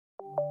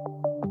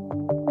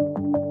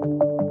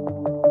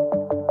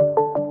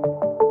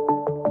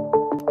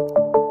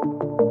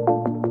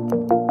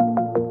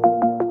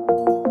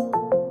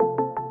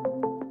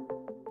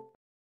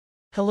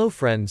Hello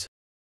friends,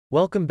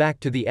 welcome back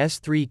to the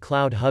S3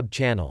 Cloud Hub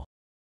channel.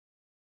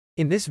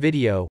 In this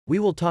video, we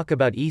will talk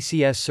about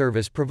ECS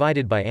service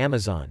provided by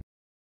Amazon.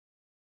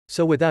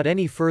 So without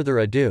any further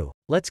ado,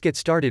 let's get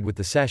started with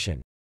the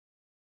session.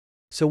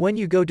 So when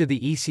you go to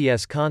the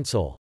ECS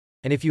console,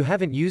 and if you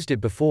haven't used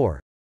it before,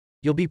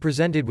 you'll be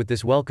presented with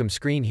this welcome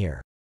screen here.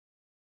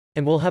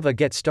 And we'll have a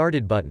Get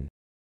Started button.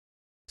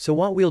 So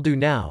what we'll do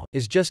now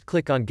is just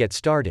click on Get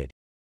Started,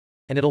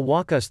 and it'll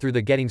walk us through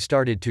the Getting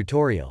Started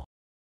tutorial.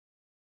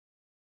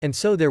 And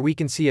so there we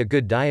can see a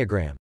good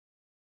diagram.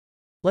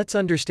 Let's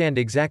understand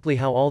exactly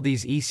how all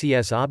these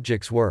ECS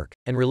objects work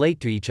and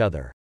relate to each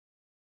other.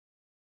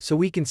 So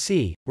we can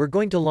see, we're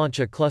going to launch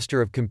a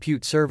cluster of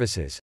compute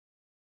services.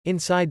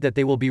 Inside that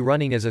they will be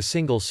running as a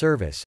single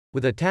service,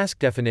 with a task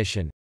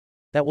definition,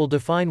 that will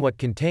define what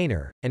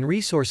container and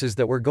resources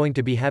that we're going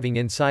to be having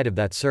inside of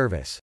that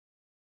service.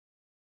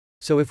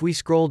 So if we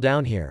scroll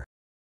down here,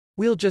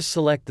 we'll just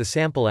select the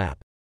sample app.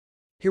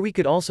 Here we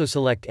could also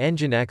select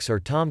Nginx or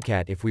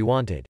Tomcat if we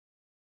wanted.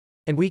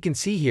 And we can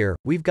see here,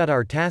 we've got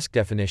our task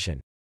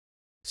definition.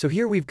 So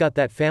here we've got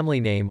that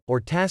family name, or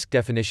task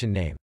definition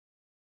name.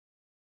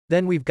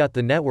 Then we've got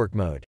the network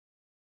mode.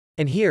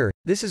 And here,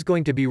 this is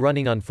going to be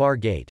running on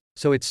Fargate,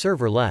 so it's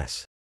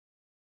serverless.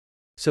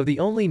 So the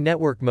only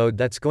network mode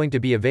that's going to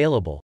be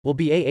available will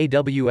be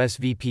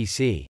AWS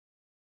VPC.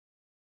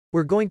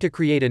 We're going to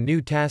create a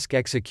new task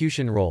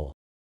execution role,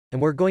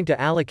 and we're going to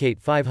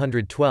allocate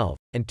 512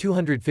 and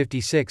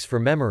 256 for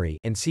memory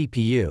and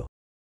CPU.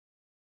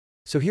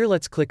 So here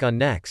let's click on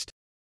Next.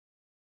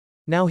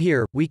 Now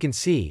here, we can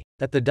see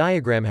that the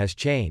diagram has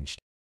changed.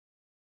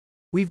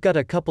 We've got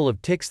a couple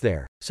of ticks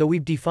there, so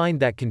we've defined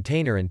that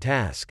container and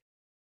task.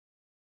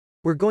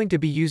 We're going to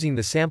be using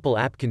the sample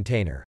app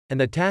container, and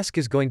the task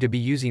is going to be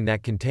using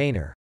that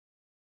container.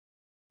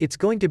 It's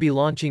going to be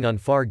launching on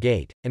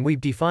Fargate, and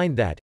we've defined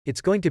that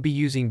it's going to be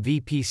using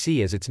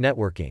VPC as its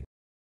networking.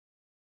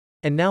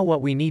 And now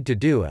what we need to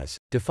do is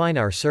define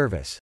our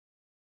service.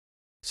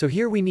 So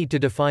here we need to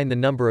define the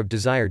number of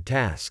desired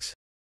tasks.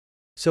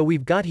 So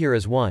we've got here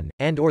as 1,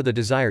 and/or the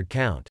desired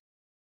count.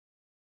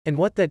 And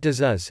what that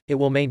does is, it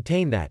will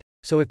maintain that,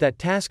 so if that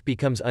task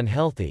becomes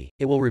unhealthy,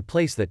 it will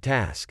replace that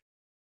task.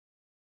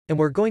 And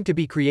we're going to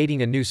be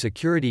creating a new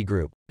security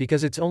group,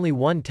 because it's only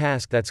one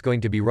task that's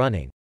going to be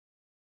running.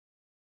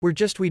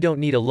 We don't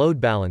need a load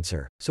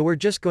balancer, so we're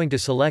just going to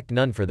select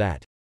none for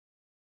that.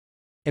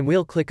 And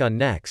we'll click on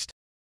Next.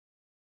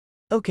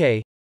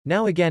 Okay,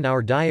 now again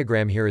our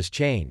diagram here has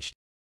changed.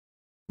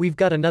 We've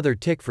got another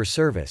tick for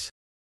service,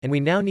 and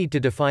we now need to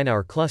define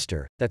our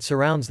cluster that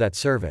surrounds that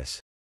service.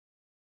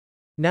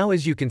 Now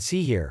as you can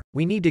see here,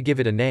 we need to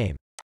give it a name.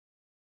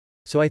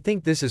 So I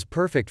think this is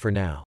perfect for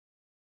now.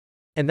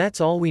 And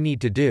that's all we need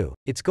to do.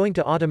 It's going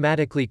to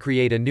automatically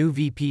create a new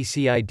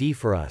VPC ID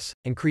for us,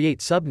 and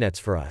create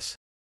subnets for us.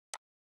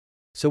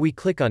 So we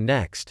click on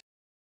Next.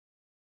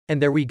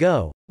 And there we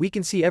go, we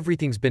can see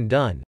everything's been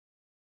done.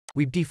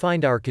 We've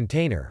defined our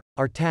container,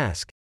 our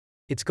task.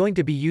 It's going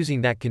to be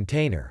using that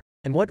container,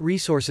 and what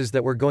resources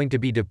that we're going to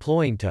be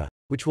deploying to,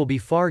 which will be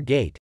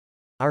Fargate,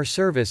 our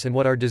service, and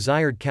what our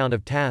desired count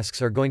of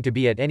tasks are going to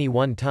be at any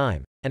one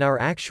time, and our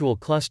actual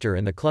cluster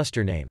and the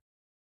cluster name.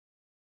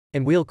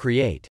 And we'll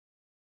create.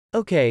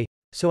 Okay,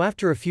 so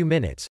after a few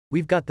minutes,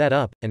 we've got that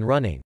up and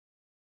running.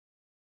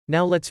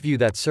 Now let's view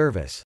that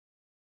service.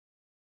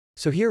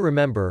 So here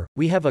remember,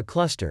 we have a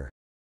cluster,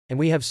 and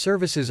we have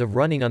services of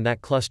running on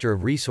that cluster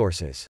of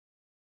resources.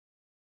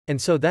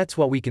 And so that's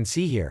what we can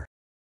see here.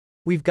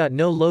 We've got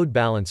no load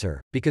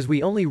balancer, because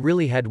we only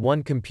really had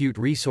one compute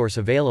resource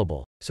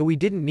available, so we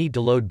didn't need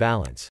to load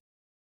balance.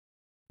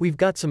 We've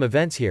got some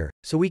events here,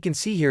 so we can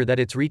see here that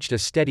it's reached a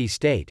steady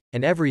state,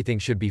 and everything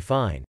should be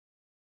fine.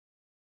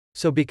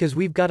 So because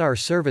we've got our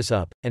service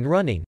up and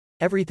running,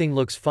 everything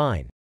looks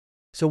fine.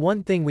 So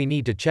one thing we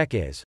need to check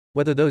is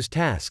whether those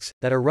tasks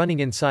that are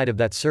running inside of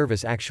that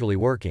service actually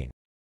working.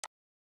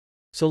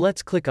 So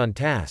let's click on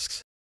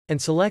Tasks,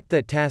 and select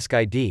that task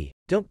ID,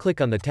 don't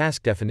click on the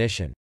task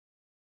definition.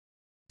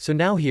 So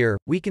now here,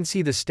 we can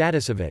see the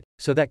status of it,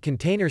 so that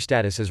container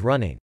status is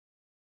running.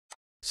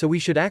 So we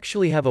should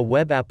actually have a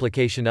web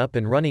application up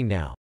and running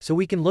now, so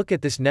we can look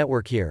at this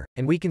network here,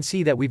 and we can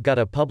see that we've got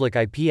a public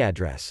IP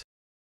address.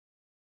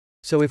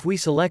 So if we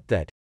select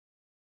that,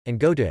 and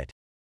go to it,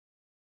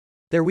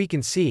 there we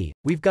can see,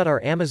 we've got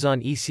our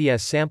Amazon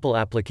ECS sample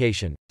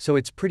application, so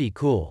it's pretty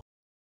cool.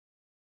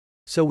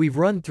 So we've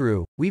run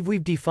through,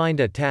 we've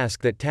defined a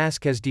task. That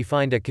task has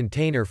defined a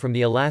container from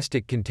the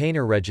Elastic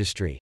Container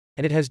Registry,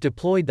 and it has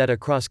deployed that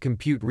across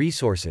compute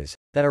resources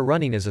that are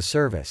running as a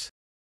service.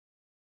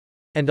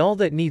 And all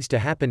that needs to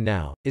happen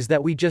now is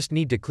that we just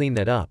need to clean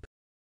that up.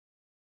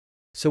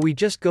 So we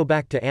just go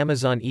back to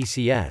Amazon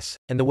ECS,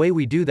 and the way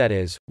we do that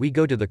is, we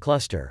go to the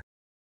cluster.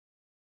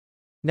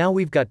 Now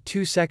we've got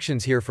two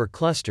sections here for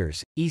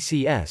clusters,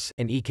 ECS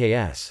and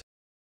EKS.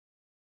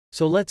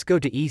 So let's go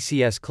to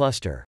ECS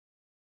cluster.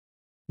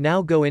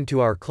 Now go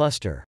into our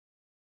cluster.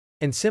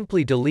 And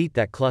simply delete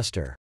that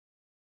cluster.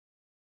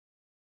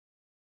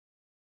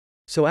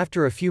 So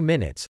after a few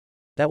minutes,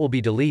 that will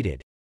be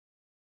deleted.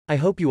 I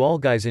hope you all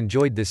guys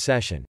enjoyed this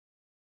session.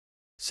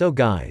 So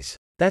guys,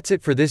 that's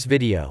it for this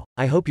video.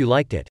 I hope you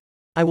liked it.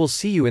 I will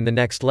see you in the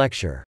next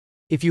lecture.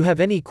 If you have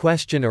any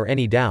question or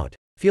any doubt,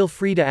 feel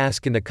free to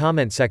ask in the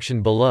comment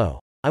section below.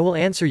 I will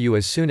answer you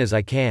as soon as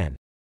I can.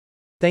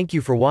 Thank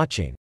you for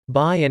watching.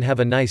 Bye and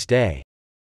have a nice day.